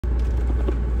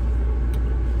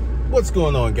What's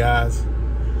going on, guys?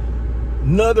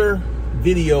 Another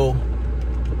video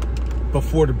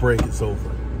before the break is over,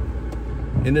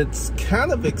 and it's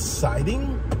kind of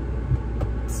exciting.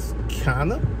 It's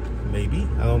kind of, maybe,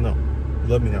 I don't know.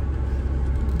 Let me know.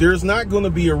 There's not going to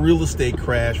be a real estate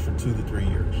crash for 2 to 3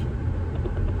 years.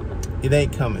 It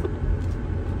ain't coming,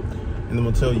 and I'm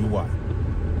gonna tell you why.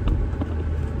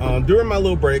 During my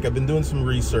little break, I've been doing some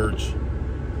research,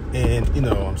 and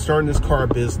I'm starting this car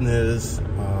business.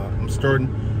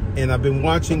 And I've been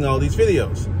watching all these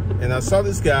videos, and I saw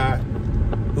this guy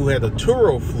who had a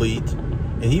Turo fleet,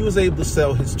 and he was able to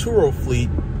sell his Turo fleet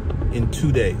in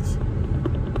 2 days.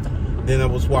 Then I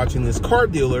was watching this car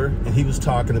dealer, and he was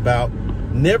talking about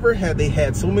never had they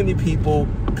had so many people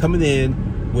coming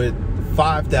in with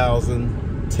 $5,000,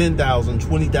 $10,000,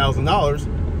 $20,000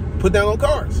 put down on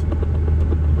cars.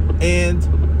 And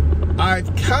I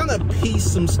kind of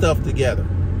pieced some stuff together.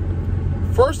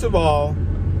 First of all,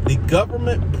 the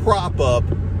government prop-up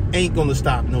ain't going to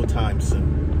stop no time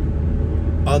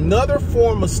soon. Another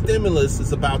form of stimulus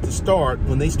is about to start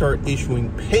when they start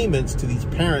issuing payments to these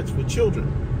parents with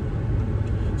children.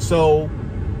 So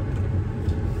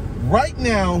right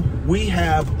now, we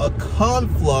have a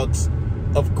conflux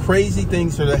of crazy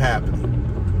things that are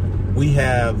happening. We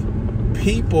have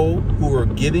people who are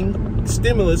getting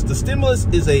stimulus. The stimulus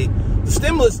is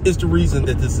the reason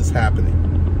that this is happening.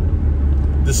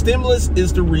 The stimulus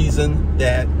is the reason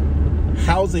that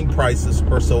housing prices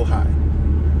are so high.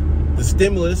 The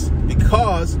stimulus,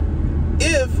 because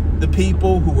if the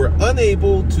people who were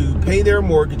unable to pay their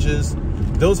mortgages,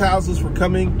 those houses were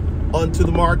coming onto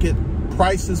the market,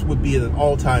 prices would be at an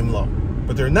all-time low,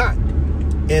 but they're not.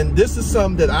 And this is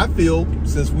something that I feel,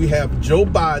 since we have Joe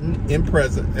Biden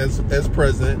as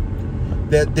president,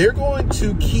 that they're going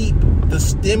to keep the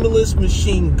stimulus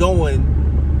machine going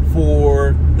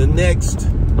for the next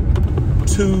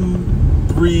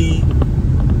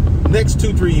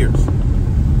 2-3 years,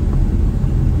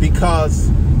 because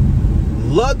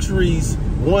luxuries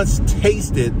once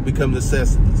tasted become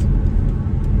necessities.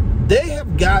 They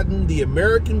have gotten the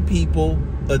American people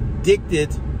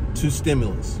addicted to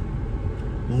stimulus.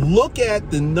 Look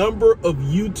at the number of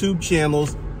YouTube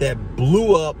channels that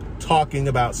blew up talking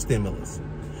about stimulus.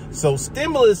 So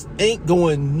stimulus ain't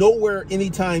going nowhere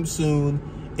anytime soon,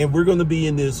 and we're going to be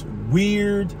in this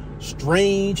weird,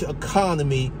 strange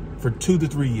economy for 2 to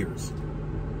 3 years.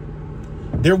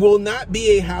 There will not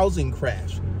be a housing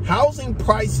crash. Housing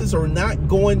prices are not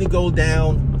going to go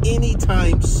down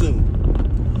anytime soon.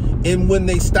 And when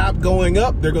they stop going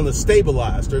up, they're going to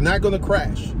stabilize. They're not going to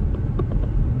crash.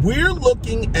 We're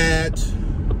looking at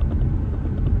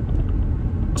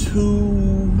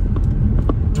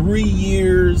 2-3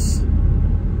 years.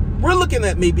 We're looking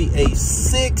at maybe a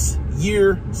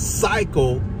 6-year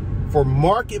cycle for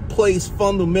marketplace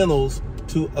fundamentals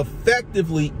to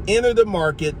effectively enter the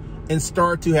market and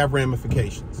start to have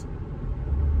ramifications.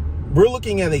 We're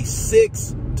looking at a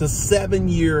 6 to 7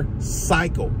 year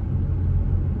cycle.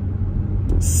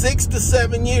 6 to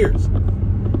 7 years.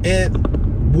 And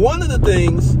one of the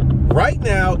things right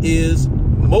now is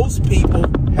most people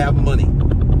have money.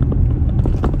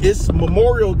 It's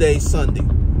Memorial Day Sunday.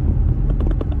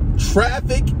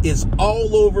 Traffic is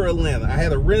all over Atlanta. I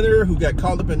had a renter who got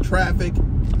caught up in traffic.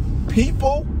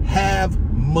 People have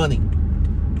money.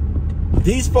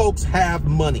 These folks have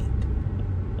money.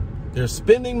 They're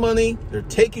spending money. They're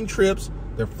taking trips.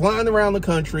 They're flying around the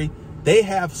country. They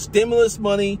have stimulus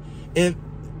money. And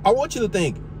I want you to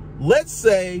think, let's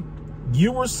say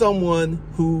you were someone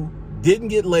who didn't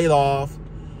get laid off,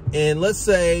 and let's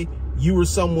say you were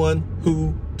someone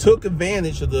who took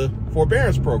advantage of the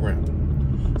forbearance program.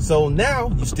 So now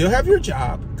you still have your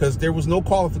job because there was no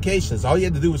qualifications. All you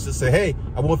had to do was just say, hey,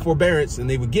 I want forbearance, and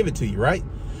they would give it to you, right?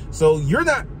 So you're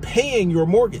not paying your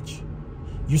mortgage.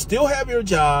 You still have your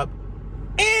job,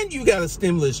 and you got a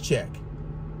stimulus check.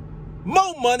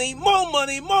 More money, more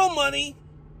money, more money.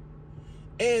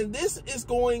 And this is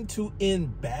going to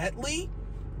end badly,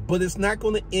 but it's not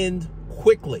going to end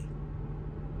quickly.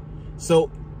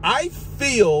 So I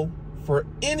feel for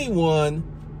anyone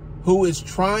who is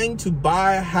trying to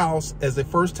buy a house as a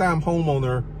first-time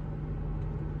homeowner,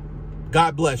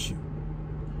 God bless you.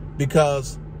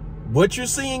 Because what you're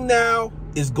seeing now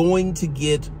is going to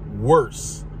get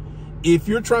worse. If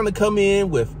you're trying to come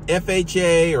in with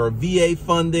FHA or VA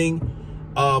funding,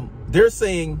 they're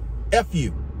saying, F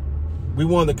you. We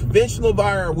want a conventional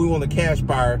buyer, we want a cash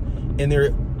buyer. And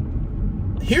they're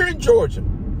here in Georgia.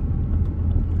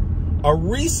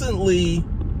 Recently,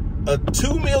 a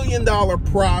 $2 million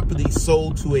property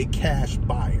sold to a cash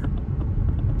buyer.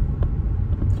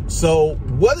 So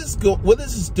what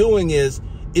this is doing is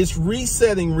It's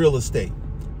resetting real estate.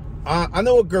 I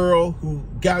know a girl who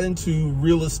got into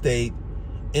real estate,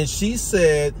 and she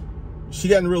said she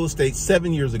got into real estate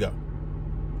 7 years ago.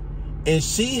 And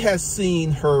she has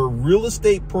seen her real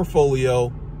estate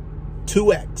portfolio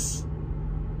 2x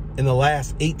in the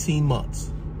last 18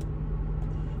 months.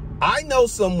 I know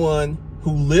someone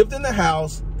who lived in the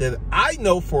house that I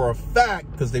know for a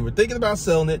fact, because they were thinking about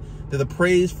selling it, that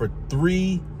appraised for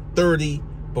 $330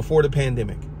 before the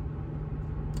pandemic.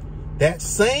 That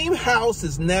same house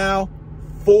is now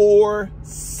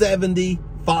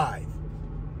 $475.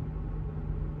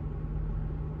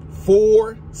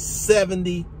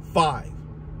 $475.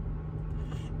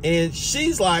 And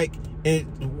she's like,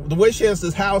 and the way she has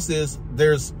this house is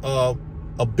there's a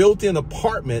built-in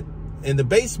apartment in the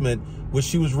basement, which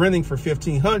she was renting for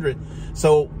 $1,500.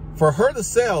 So for her to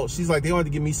sell, she's like, they wanted to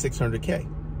give me $600K.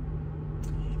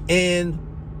 And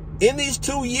in these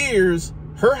 2 years,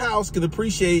 her house could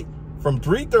appreciate from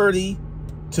 $330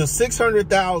 to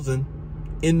 $600,000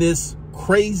 in this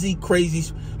crazy,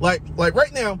 like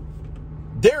right now,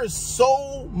 there is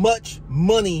so much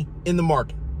money in the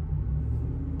market.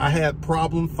 I had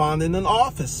problem finding an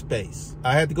office space.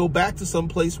 I had to go back to some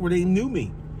place where they knew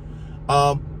me.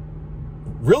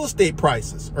 Real estate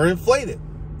prices are inflated.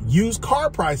 Used car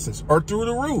prices are through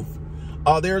the roof.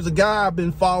 There's a guy I've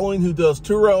been following who does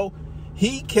Turo.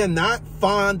 He cannot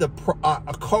find a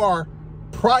car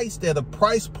priced at a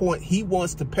price point he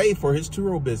wants to pay for his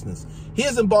Turo business. He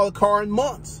hasn't bought a car in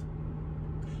months.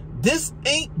 This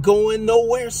ain't going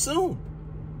nowhere soon.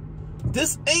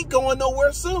 This ain't going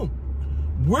nowhere soon.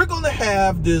 We're going to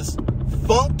have this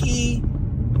funky,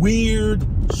 weird,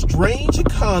 strange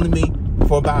economy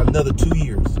for about another 2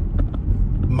 years.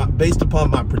 Based upon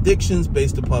my predictions,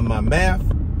 based upon my math.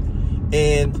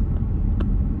 And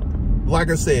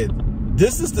like I said,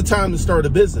 this is the time to start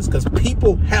a business because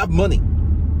people have money.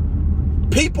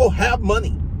 People have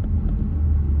money.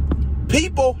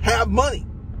 People have money.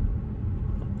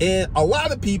 And a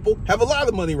lot of people have a lot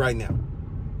of money right now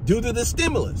due to the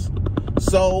stimulus.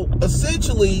 So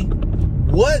essentially,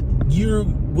 what you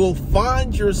will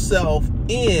find yourself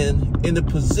in the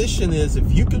position is,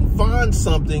 if you can find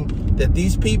something that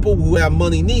these people who have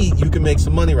money need, you can make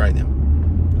some money right now.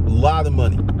 A lot of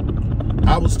money.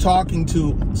 I was talking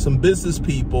to some business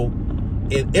people,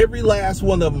 and every last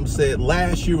one of them said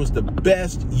last year was the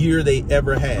best year they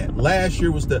ever had. Last year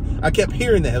was I kept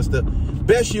hearing that, it was the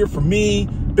best year for me,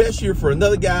 best year for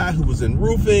another guy who was in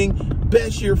roofing,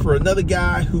 best year for another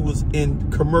guy who was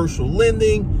in commercial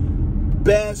lending,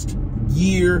 best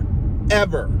year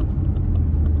ever.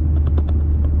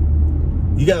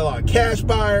 You got a lot of cash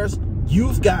buyers.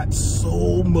 You've got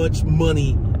so much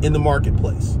money in the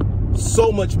marketplace.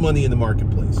 So much money in the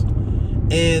marketplace.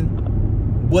 And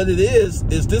what it is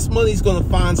this money's going to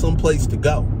find some place to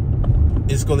go.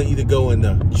 It's going to either go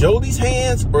into Jody's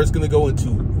hands or it's going to go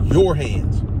into your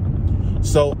hands.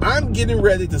 So I'm getting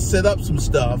ready to set up some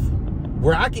stuff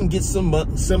where I can get some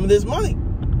of this money.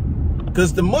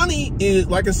 Because the money is,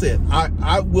 like I said,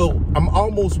 I'm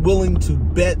almost willing to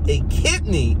bet a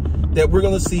kidney that we're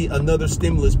going to see another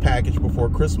stimulus package before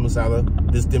Christmas out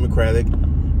of this Democratic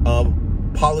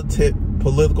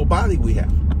political body we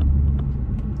have.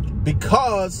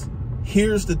 Because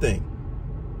here's the thing.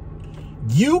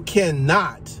 You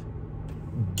cannot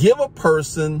give a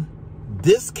person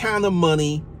this kind of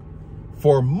money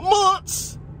for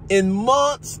months and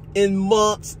months and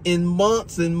months and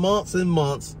months and months and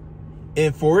months,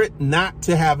 and for it not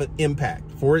to have an impact,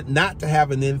 for it not to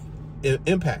have an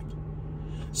impact.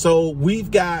 So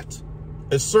we've got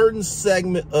a certain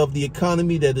segment of the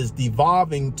economy that is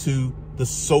devolving to the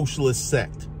socialist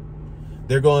sect.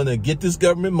 They're going to get this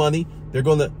government money. They're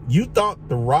going to, you thought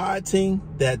the rioting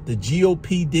that the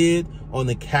GOP did on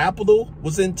the Capitol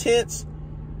was intense?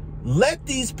 Let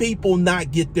these people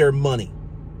not get their money.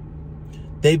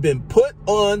 They've been put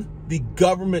on the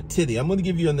government titty. I'm going to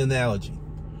give you an analogy.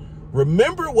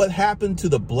 Remember what happened to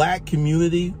the black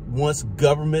community once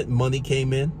government money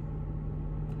came in?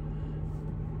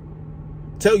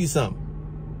 Tell you something.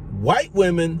 White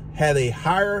women had a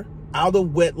higher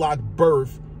out-of-wedlock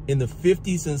birth in the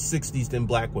 50s and 60s than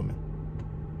black women.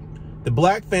 The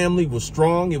black family was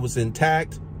strong. It was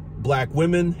intact. Black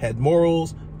women had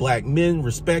morals. Black men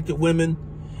respected women.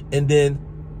 And then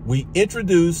we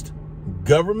introduced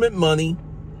government money.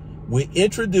 We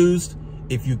introduced,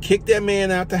 if you kick that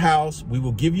man out the house, we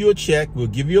will give you a check. We'll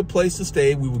give you a place to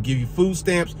stay. We will give you food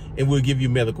stamps, and we'll give you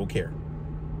medical care.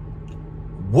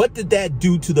 What did that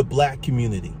do to the black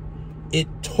community? It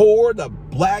tore the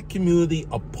black community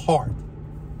apart.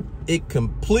 It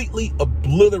completely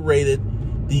obliterated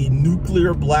the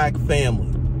nuclear black family.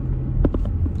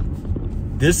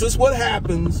 This is what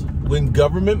happens when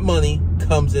government money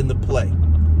comes into play.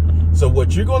 So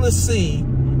what you're going to see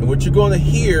and what you're going to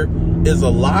hear is a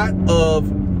lot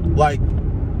of, like,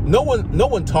 no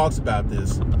one talks about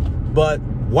this, but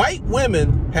white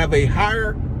women have a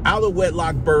higher out of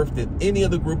wedlock birth than any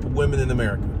other group of women in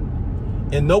America.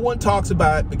 And no one talks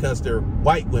about it because they're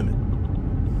white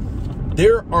women.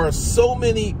 There are so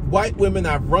many white women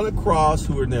I've run across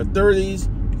who are in their 30s,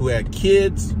 who had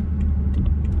kids,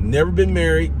 never been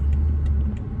married,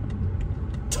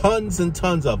 tons and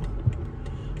tons of them.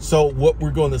 So what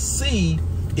we're going to see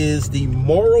is the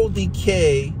moral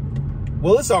decay.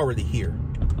 Well, it's already here.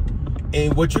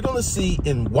 And what you're going to see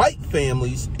in white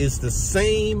families is the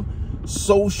same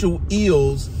social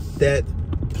ills that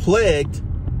plagued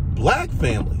black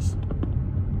families.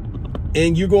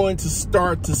 And you're going to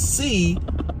start to see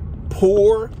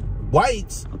poor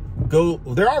whites go,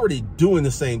 they're already doing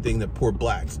the same thing that poor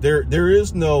blacks. There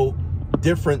is no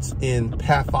difference in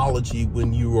pathology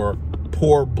when you are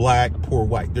poor black, poor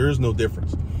white. There is no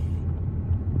difference.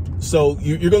 So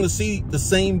you're going to see the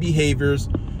same behaviors.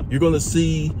 You're going to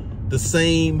see the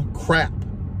same crap.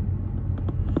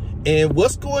 And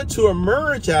what's going to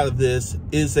emerge out of this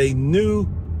is a new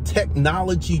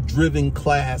technology-driven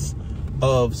class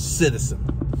of citizen.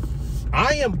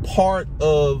 I am part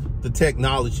of the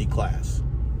technology class.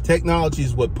 Technology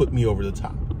is what put me over the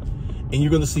top. And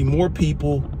you're going to see more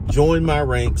people join my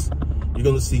ranks. You're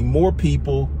going to see more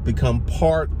people become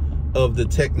part of the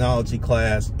technology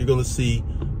class. You're going to see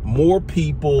more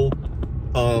people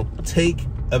take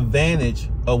advantage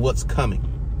of what's coming.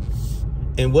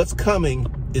 And what's coming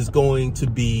is going to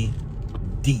be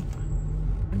deep.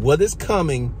 What is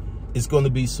coming is going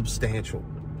to be substantial.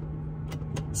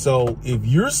 So if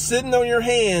you're sitting on your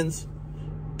hands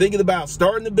thinking about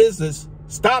starting a business,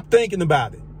 stop thinking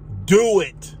about it. Do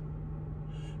it.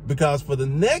 Because for the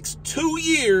next 2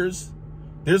 years,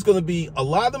 there's going to be a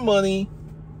lot of money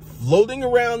floating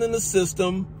around in the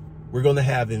system. We're going to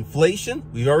have inflation.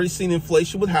 We've already seen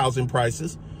inflation with housing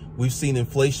prices. We've seen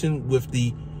inflation with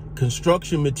the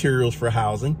construction materials for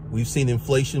housing. We've seen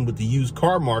inflation with the used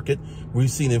car market. We've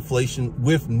seen inflation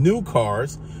with new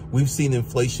cars. We've seen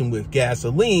inflation with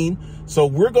gasoline. So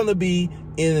we're going to be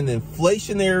in an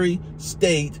inflationary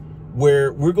state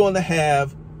where we're going to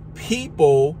have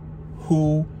people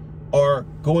who are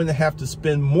going to have to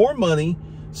spend more money.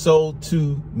 So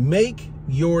to make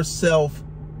yourself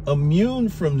immune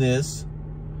from this,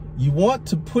 you want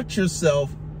to put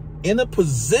yourself in a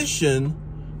position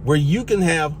where you can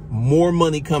have more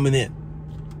money coming in.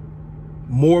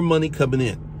 More money coming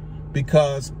in.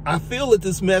 Because I feel that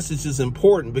this message is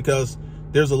important, because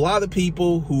there's a lot of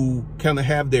people who kind of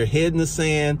have their head in the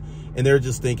sand and they're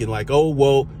just thinking like, oh,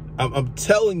 well, I'm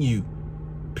telling you,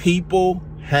 people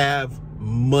have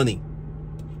money.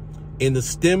 And the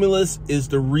stimulus is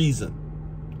the reason.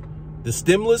 The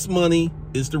stimulus money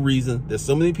is the reason that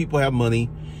so many people have money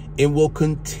and will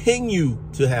continue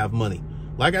to have money.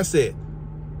 Like I said,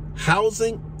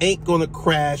 housing ain't gonna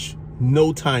crash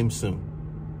no time soon.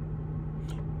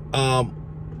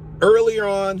 Earlier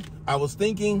on, I was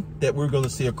thinking that we're gonna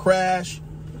see a crash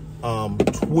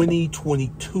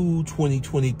 2022,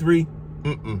 2023.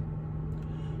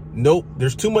 Nope,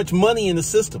 there's too much money in the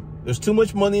system. There's too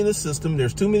much money in the system.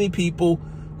 There's too many people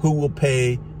who will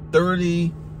pay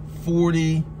 30,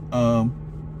 40,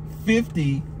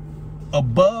 50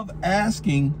 above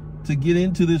asking to get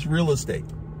into this real estate.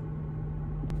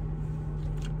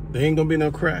 There ain't gonna be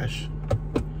no crash.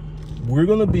 We're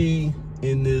gonna be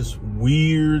in this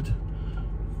weird,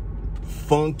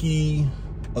 funky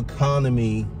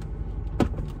economy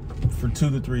for 2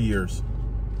 to 3 years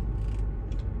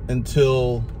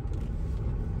until,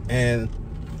 and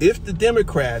if the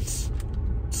Democrats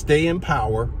stay in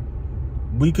power,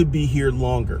 we could be here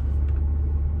longer.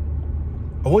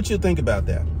 I want you to think about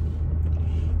that,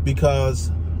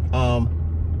 because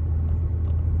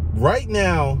right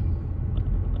now,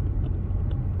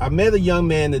 I met a young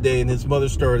man today and his mother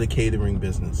started a catering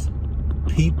business.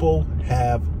 People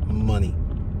have money.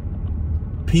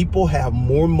 People have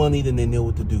more money than they know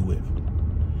what to do with.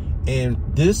 And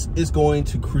this is going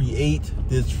to create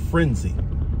this frenzy.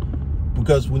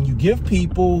 Because when you give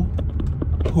people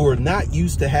who are not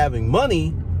used to having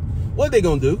money, what are they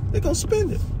going to do? They're going to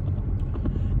spend it.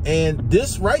 And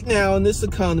this right now in this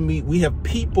economy, we have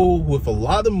people with a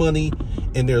lot of money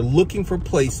and they're looking for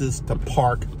places to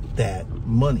park that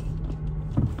money.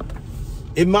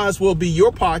 It might as well be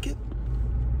your pocket.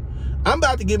 I'm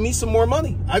about to give me some more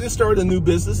money. I just started a new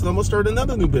business and I'm going to start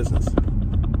another new business.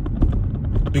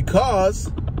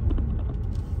 Because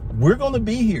we're going to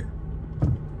be here.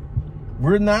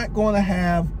 We're not going to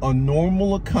have a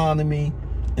normal economy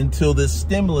until this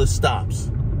stimulus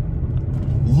stops.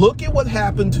 Look at what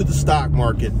happened to the stock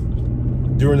market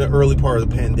during the early part of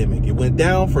the pandemic. It went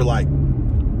down for like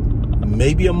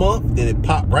maybe a month, then it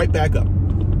popped right back up.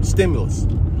 Stimulus.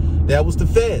 That was the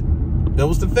Fed. That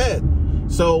was the Fed.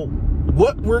 So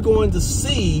what we're going to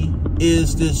see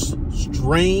is this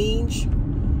strange,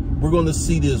 we're going to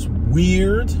see this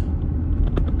weird,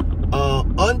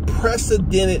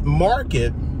 unprecedented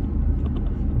market.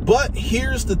 But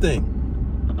here's the thing.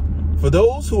 For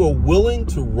those who are willing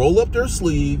to roll up their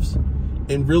sleeves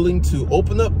and willing to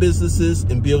open up businesses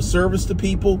and be of service to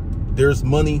people, there's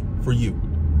money for you.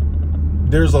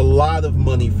 There's a lot of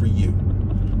money for you.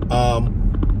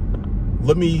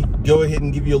 Let me go ahead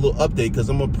and give you a little update, because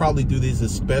I'm going to probably do these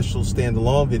as special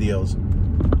standalone videos.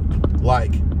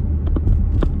 Like,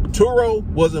 Turo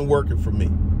wasn't working for me.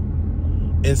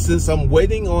 And since I'm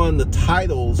waiting on the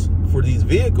titles for these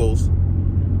vehicles,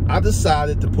 I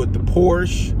decided to put the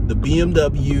Porsche, the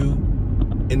BMW,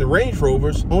 and the Range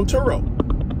Rovers on Turo.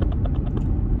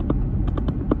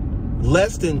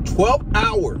 Less than 12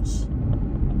 hours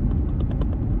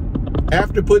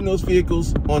after putting those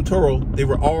vehicles on Turo, they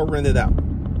were all rented out.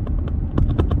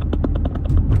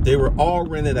 They were all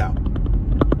rented out.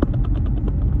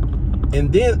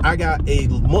 And then I got a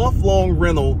month-long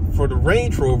rental for the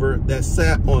Range Rover that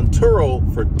sat on Turo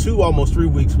for almost 3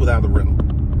 weeks without a rental.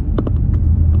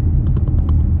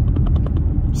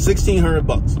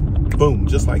 $1,600, boom,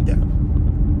 just like that.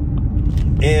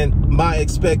 And my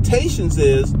expectations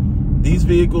is these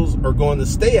vehicles are going to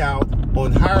stay out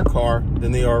on hire car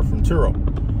than they are from Turo.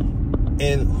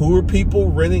 And who are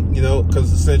people renting? You know,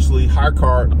 because essentially hire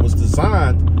car was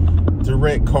designed to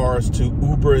rent cars to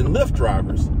Uber and Lyft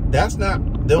drivers. That's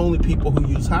not the only people who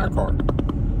use hire car.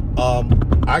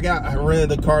 I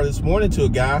rented a car this morning to a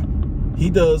guy. He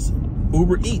does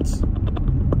Uber Eats.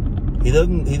 He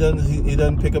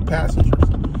doesn't pick up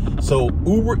passengers. So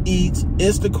Uber Eats,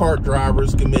 Instacart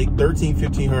drivers can make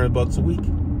 $1,500 a week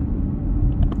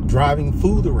driving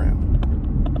food around.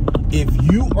 If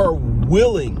you are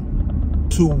willing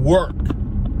to work,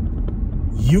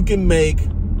 you can make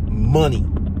money.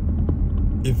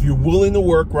 If you're willing to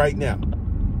work right now,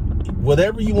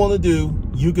 whatever you want to do,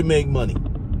 you can make money.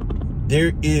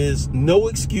 There is no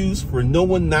excuse for no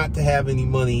one not to have any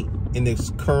money in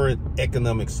this current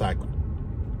economic cycle.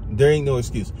 There ain't no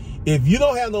excuse. If you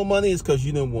don't have no money, it's because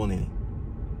you don't want any.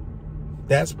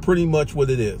 That's pretty much what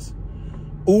it is.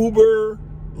 Uber,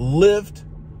 Lyft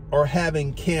are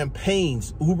having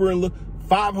campaigns. Uber and Lyft,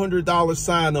 $500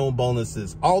 sign-on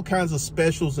bonuses, all kinds of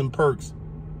specials and perks.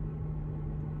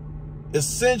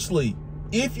 Essentially,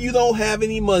 if you don't have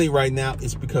any money right now,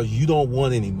 it's because you don't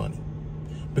want any money.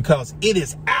 Because it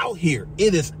is out here.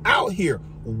 It is out here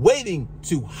waiting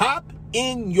to hop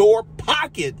in your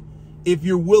pocket if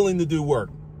you're willing to do work.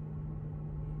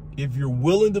 If you're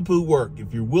willing to do work,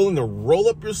 if you're willing to roll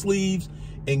up your sleeves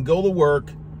and go to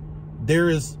work, there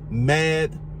is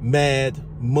mad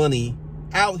money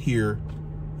out here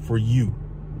for you.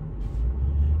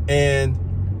 And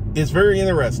it's very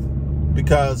interesting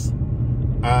because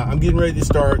I'm getting ready to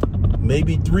start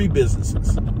maybe 3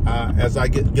 businesses as I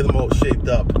get them all shaped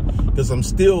up, because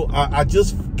I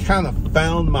just kind of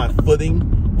found my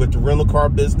footing with the rental car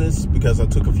business because I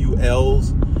took a few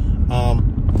L's.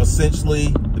 Essentially,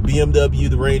 the BMW,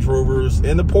 the Range Rovers,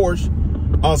 and the Porsche.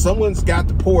 Someone's got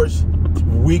the Porsche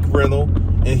week rental,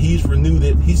 and he's renewed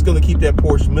it. He's going to keep that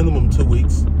Porsche minimum 2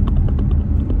 weeks.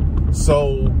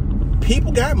 So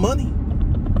people got money.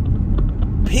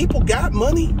 People got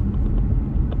money.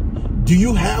 Do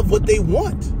you have what they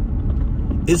want?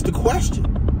 Is the question.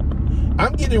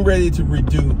 I'm getting ready to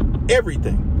redo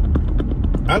everything.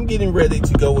 I'm getting ready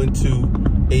to go into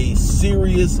a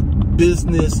serious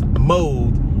business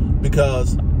mode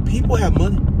because people have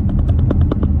money.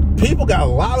 People got a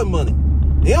lot of money.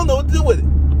 They don't know what to do with it.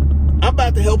 I'm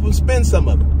about to help them spend some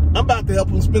of it. I'm about to help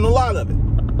them spend a lot of it.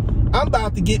 I'm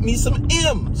about to get me some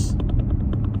M's.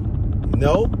 You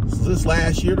know, this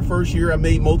last year, the first year I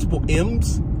made multiple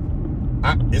M's.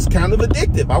 It's kind of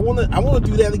addictive. I want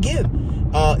to do that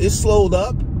again. It's slowed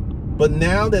up, but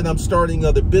now that I'm starting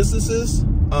other businesses,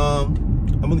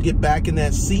 I'm going to get back in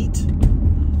that seat,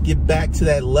 get back to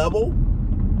that level.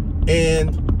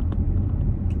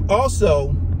 And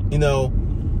also, you know,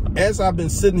 as I've been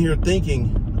sitting here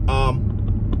thinking,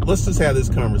 let's just have this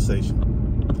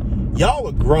conversation. Y'all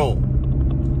are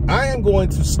grown. I am going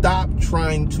to stop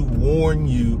trying to warn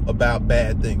you about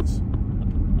bad things.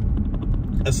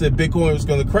 I said Bitcoin was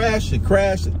going to crash. It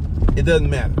crashed. It doesn't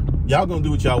matter. Y'all going to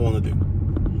do what y'all want to do.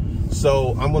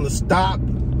 So I'm going to stop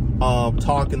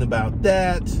talking about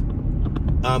that.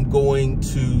 I'm going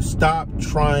to stop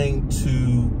trying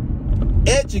to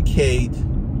educate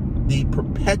the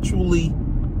perpetually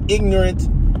ignorant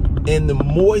and the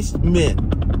moist men.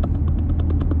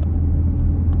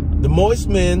 The moist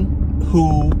men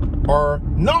who are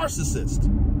narcissists.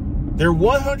 They're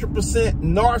 100%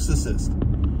 narcissists.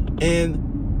 And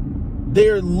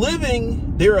they're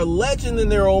a legend in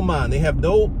their own mind. They have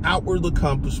no outward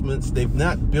accomplishments. They've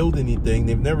not built anything.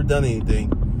 They've never done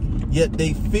anything. Yet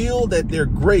they feel that they're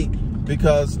great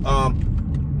because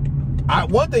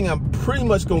one thing I'm pretty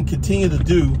much going to continue to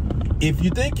do, if you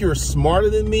think you're smarter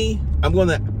than me, I'm going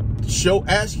to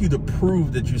ask you to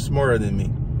prove that you're smarter than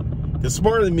me. Because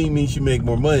smarter than me means you make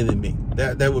more money than me.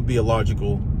 That would be a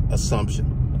logical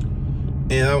assumption.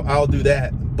 And I'll do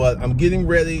that. But I'm getting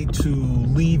ready to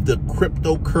leave the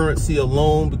cryptocurrency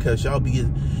alone because y'all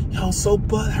so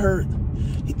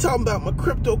butthurt. He talking about my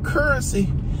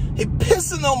cryptocurrency. He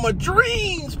pissing on my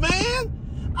dreams,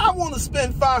 man. I want to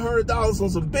spend $500 on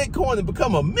some Bitcoin and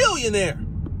become a millionaire.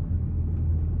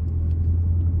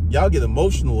 Y'all get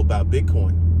emotional about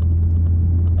Bitcoin.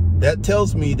 That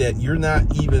tells me that you're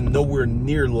not even nowhere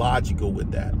near logical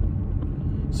with that.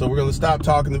 So we're going to stop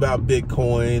talking about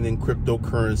Bitcoin and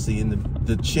cryptocurrency, and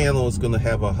the channel is going to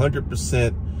have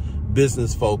 100%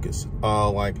 business focus.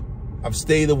 Like I've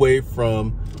stayed away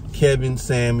from Kevin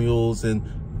Samuels and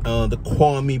the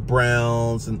Kwame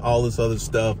Browns and all this other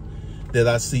stuff that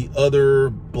I see other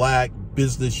black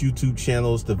business YouTube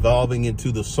channels devolving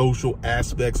into the social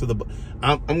aspects of the.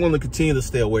 I'm going to continue to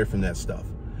stay away from that stuff.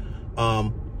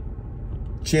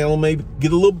 Channel may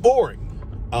get a little boring.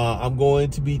 I'm going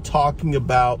to be talking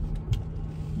about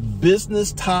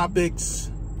business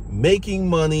topics, making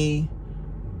money,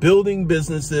 building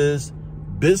businesses,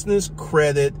 business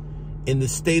credit, in the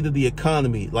state of the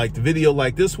economy. Like the video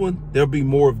like this one, there'll be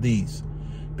more of these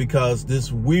because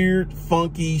this weird,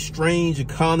 funky, strange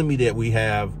economy that we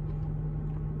have,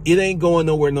 it ain't going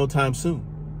nowhere no time soon.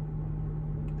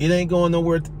 It ain't going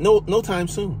nowhere no time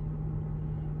soon.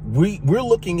 We're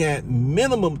looking at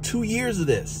minimum 2 years of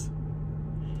this.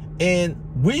 And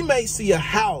we may see a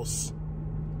house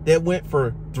that went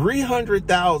for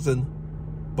 $300,000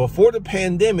 before the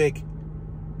pandemic.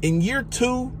 In year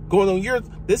 2, going on year,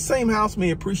 this same house may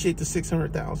appreciate to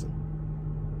 $600,000.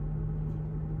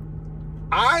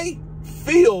 I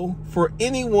feel for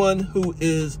anyone who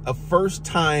is a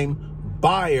first-time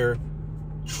buyer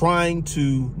trying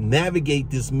to navigate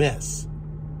this mess.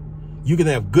 You can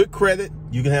have good credit.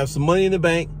 You can have some money in the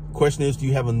bank. Question is, do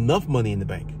you have enough money in the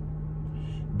bank?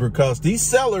 Because these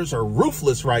sellers are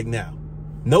ruthless right now.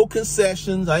 No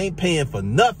concessions. I ain't paying for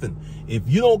nothing. If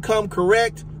you don't come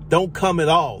correct, don't come at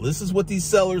all. This is what these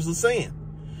sellers are saying.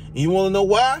 And you want to know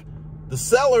why? The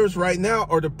sellers right now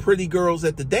are the pretty girls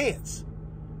at the dance.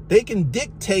 They can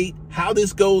dictate how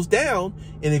this goes down.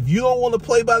 And if you don't want to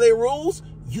play by their rules,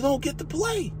 you don't get to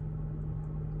play.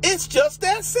 It's just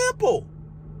that simple.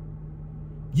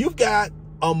 You've got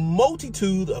a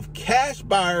multitude of cash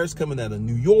buyers coming out of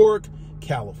New York,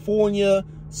 California,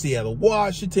 Seattle,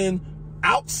 Washington.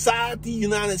 Outside the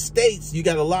United States, you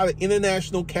got a lot of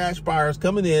international cash buyers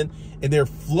coming in, and they're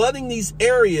flooding these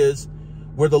areas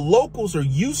where the locals are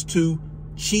used to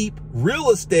cheap real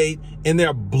estate, and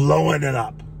they're blowing it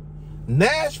up.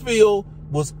 Nashville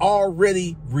was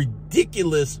already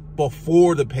ridiculous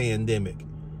before the pandemic.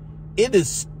 It is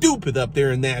stupid up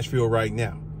there in Nashville right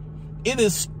now. It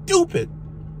is stupid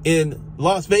in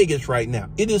Las Vegas right now.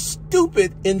 It is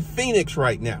stupid in Phoenix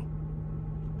right now.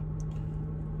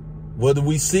 What do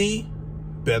we see?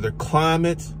 Better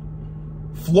climate.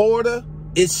 Florida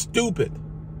is stupid.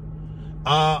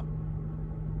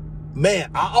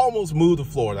 Man, I almost moved to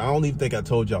Florida. I don't even think I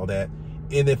told y'all that.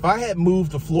 And if I had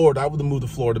moved to Florida, I would have moved to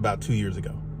Florida about 2 years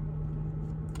ago.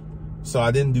 So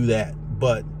I didn't do that.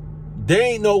 But there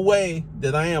ain't no way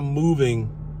that I am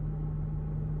moving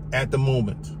at the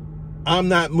moment. I'm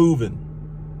not moving.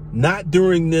 Not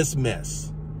during this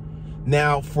mess.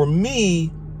 Now, for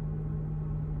me,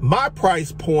 my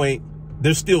price point,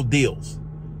 there's still deals.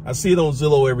 I see it on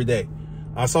Zillow every day.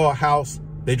 I saw a house,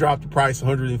 they dropped the price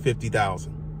 $150,000.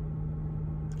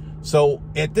 So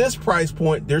at this price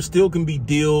point, there still can be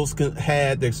deals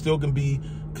had. There still can be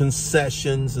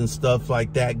concessions and stuff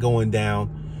like that going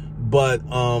down. But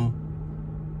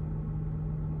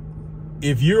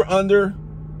if you're under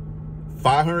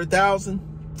 500,000,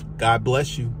 God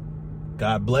bless you.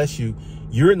 God bless you.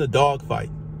 You're in the dogfight.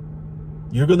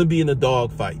 You're going to be in a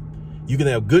dogfight. You can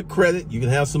have good credit. You can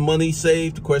have some money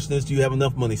saved. The question is, do you have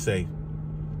enough money saved?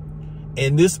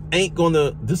 And this ain't going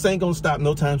to stop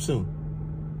no time soon.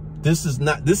 This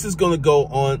is going to go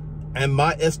on, in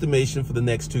my estimation, for the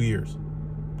next 2 years.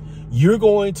 you're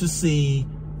going to see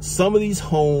some of these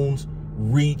homes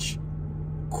reach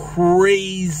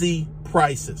crazy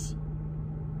prices.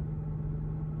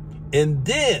 And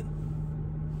then,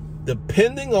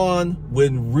 depending on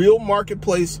when real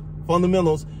marketplace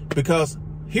fundamentals, because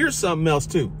here's something else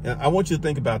too. I want you to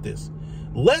think about this.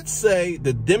 Let's say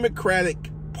the Democratic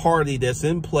Party that's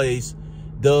in place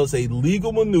does a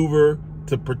legal maneuver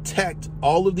to protect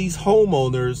all of these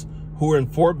homeowners who are in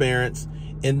forbearance,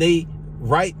 and they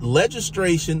write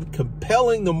legislation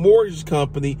compelling the mortgage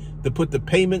company to put the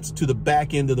payments to the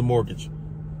back end of the mortgage.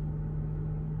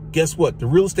 Guess what? The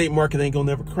real estate market ain't gonna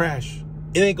never crash.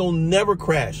 It ain't gonna never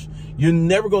crash. You're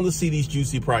never gonna see these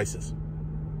juicy prices.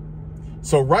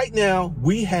 So right now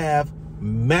we have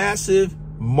massive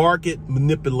market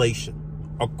manipulation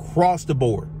across the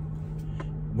board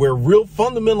where real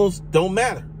fundamentals don't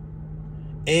matter.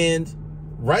 And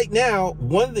right now,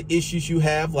 one of the issues you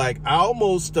have, like I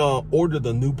almost ordered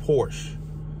a new Porsche.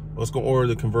 I was gonna order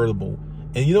the convertible.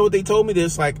 And you know what they told me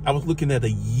this? Like I was looking at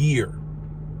a year,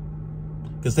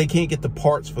 because they can't get the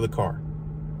parts for the car.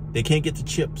 They can't get the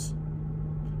chips.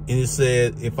 And it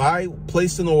said, if I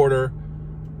placed an order,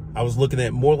 I was looking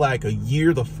at more like a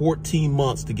year to 14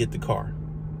 months to get the car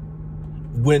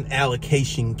when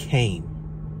allocation came.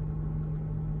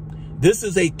 This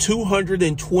is a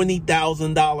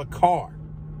 $220,000 car,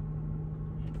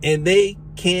 and they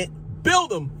can't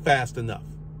build them fast enough.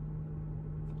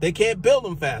 They can't build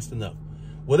them fast enough.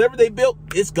 Whatever they built,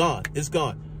 it's gone. It's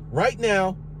gone. Right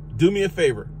now, do me a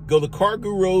favor. Go to Car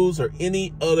Gurus or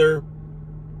any other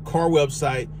car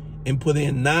website and put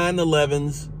in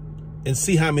 911s and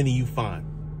see how many you find.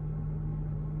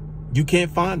 You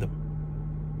can't find them.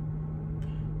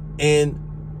 And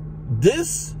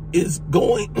this is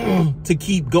going to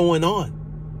keep going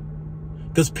on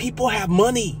because people have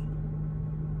money.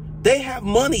 They have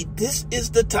money. This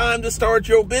is the time to start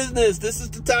your business. This is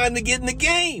the time to get in the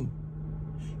game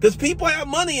because people have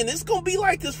money, and it's going to be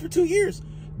like this for 2 years.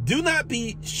 Do not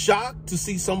be shocked to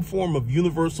see some form of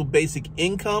universal basic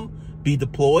income be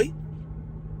deployed.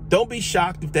 Don't be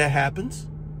shocked if that happens.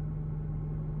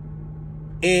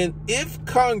 And if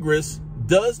Congress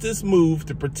does this move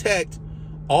to protect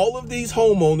all of these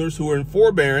homeowners who are in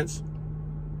forbearance,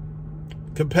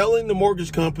 compelling the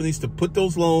mortgage companies to put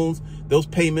those loans, those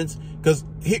payments, because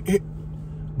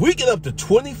we get up to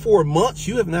 24 months,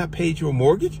 you have not paid your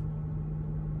mortgage.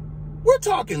 We're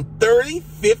talking $30,000,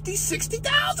 $50,000,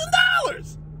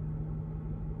 $60,000.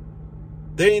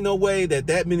 There ain't no way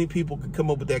that many people could come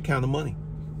up with that kind of money.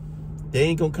 They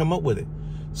ain't gonna come up with it.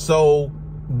 So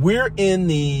we're in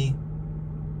the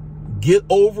get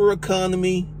over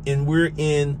economy, and we're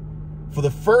in, for the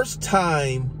first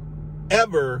time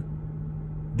ever,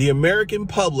 the American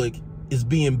public is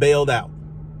being bailed out,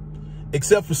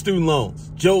 except for student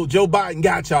loans. Joe Biden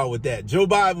got y'all with that. Joe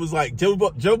Biden was like, Joe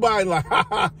Biden like,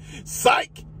 ha,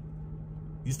 psych.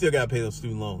 You still got to pay those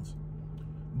student loans.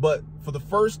 But for the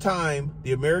first time,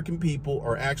 the American people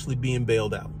are actually being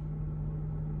bailed out.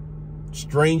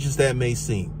 Strange as that may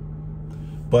seem.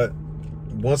 But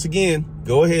once again,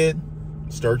 go ahead,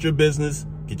 start your business,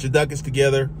 get your ducats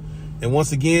together. And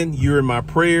once again, you're in my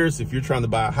prayers if you're trying to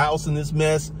buy a house in this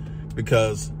mess,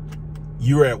 because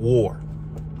you're at war.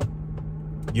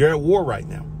 You're at war right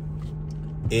now.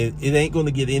 It ain't going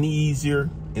to get any easier,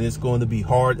 and it's going to be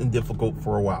hard and difficult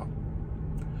for a while.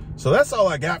 So that's all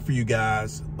I got for you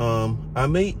guys. I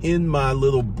may end my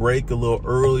little break a little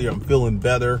earlier. I'm feeling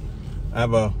better. I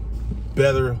have a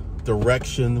better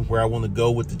direction where I want to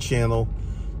go with the channel.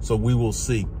 So we will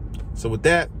see. So with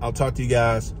that, I'll talk to you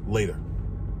guys later.